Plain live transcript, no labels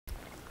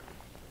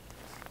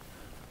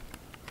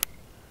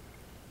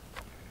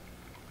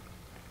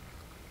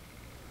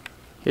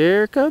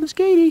Here comes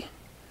Katie.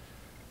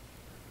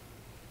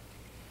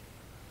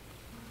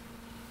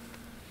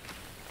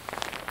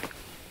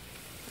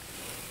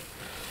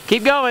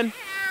 Keep going.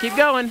 Keep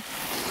going.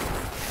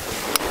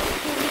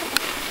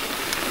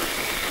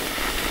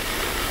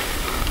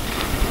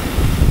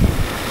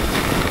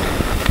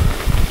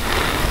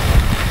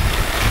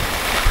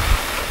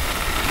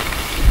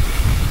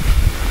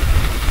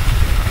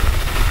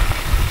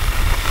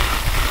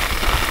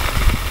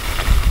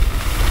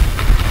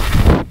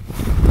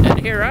 And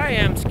here I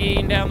am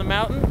skiing down the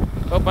mountain.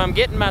 Hope I'm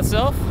getting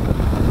myself.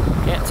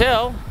 Can't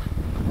tell.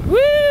 Woo!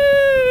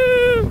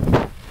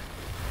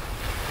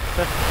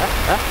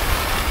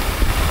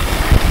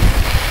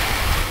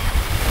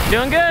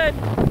 Doing good.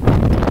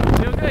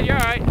 Doing good. You're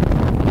all right.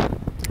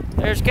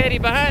 There's Katie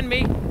behind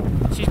me.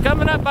 She's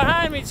coming up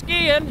behind me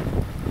skiing.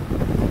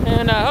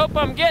 And I hope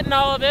I'm getting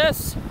all of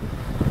this.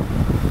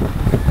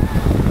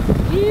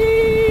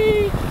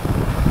 Yee!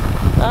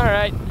 All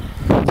right.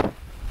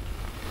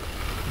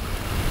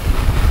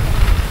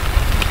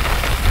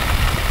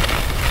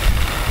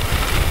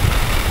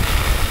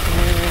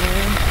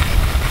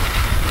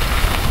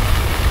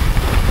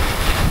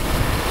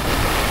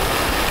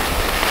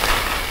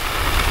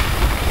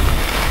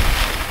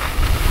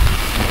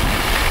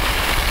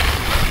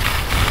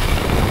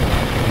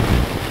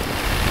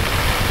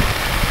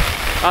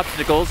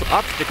 Obstacles,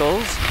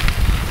 obstacles.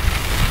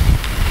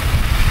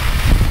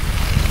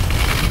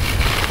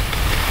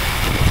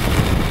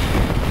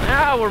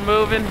 Now we're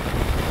moving.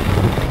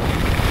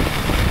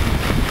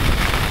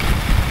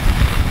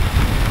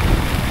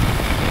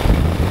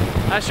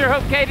 I sure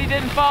hope Katie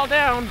didn't fall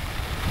down.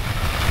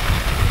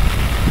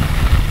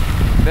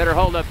 Better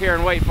hold up here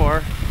and wait for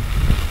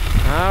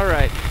her. All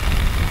right.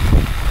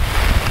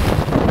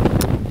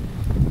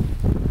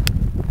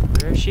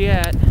 Where's she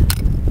at?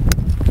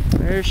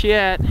 Where's she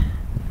at?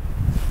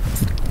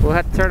 We'll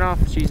have to turn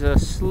off. She's a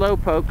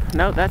slowpoke.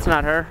 No, that's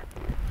not her.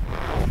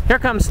 Here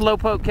comes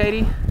slowpoke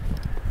Katie.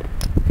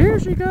 Here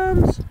she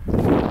comes.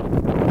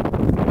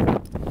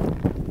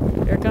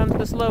 Here comes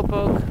the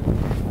slowpoke.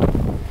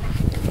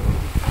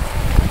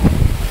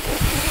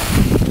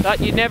 Thought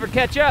you'd never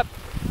catch up.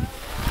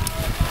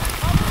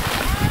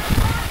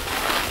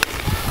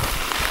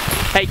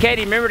 Hey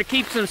Katie, remember to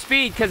keep some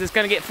speed because it's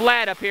going to get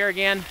flat up here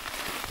again.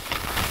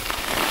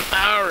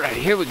 All right,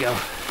 here we go.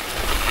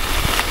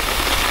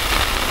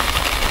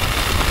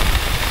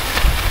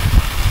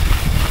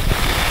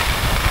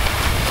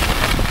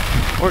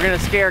 We're gonna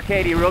scare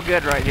Katie real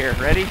good right here.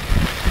 Ready?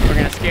 We're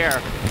gonna scare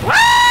her.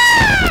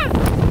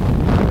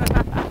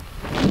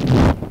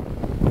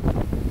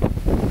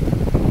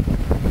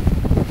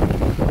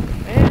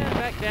 And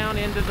back down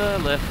into the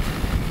lift.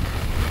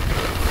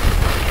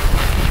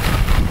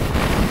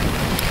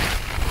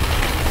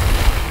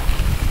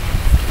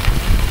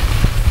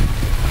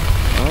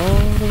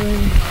 All the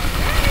way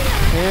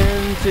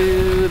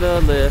into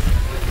the lift.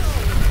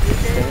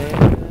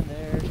 And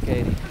there's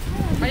Katie.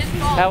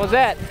 How was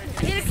that?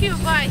 I hit a cube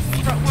of ice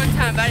one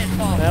time, but I didn't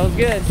fall. That was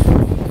good.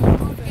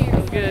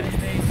 That was good.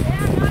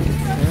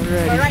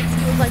 Alrighty.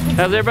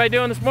 How's everybody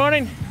doing this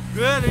morning?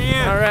 Good, and you?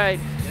 Alright.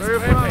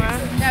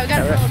 Yeah, we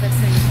got a little bit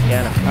thing.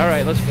 Yeah.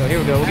 Alright, let's go. Here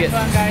we go. We'll get.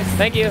 Guys.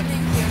 Thank you.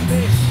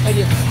 Thank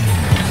you.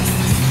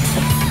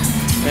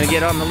 Gonna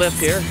get on the lift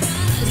here.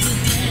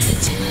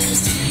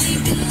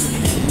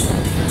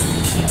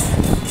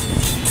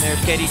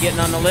 There's Katie getting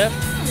on the lift.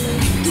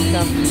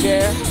 Comes the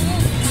chair.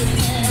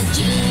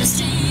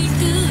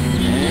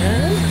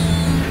 And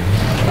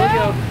there we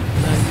go.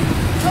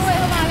 Oh wait,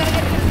 hold on, I gotta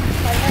get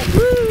it.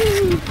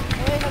 Woo!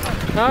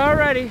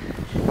 Alrighty.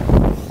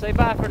 Say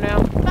bye for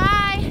now.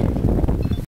 Bye.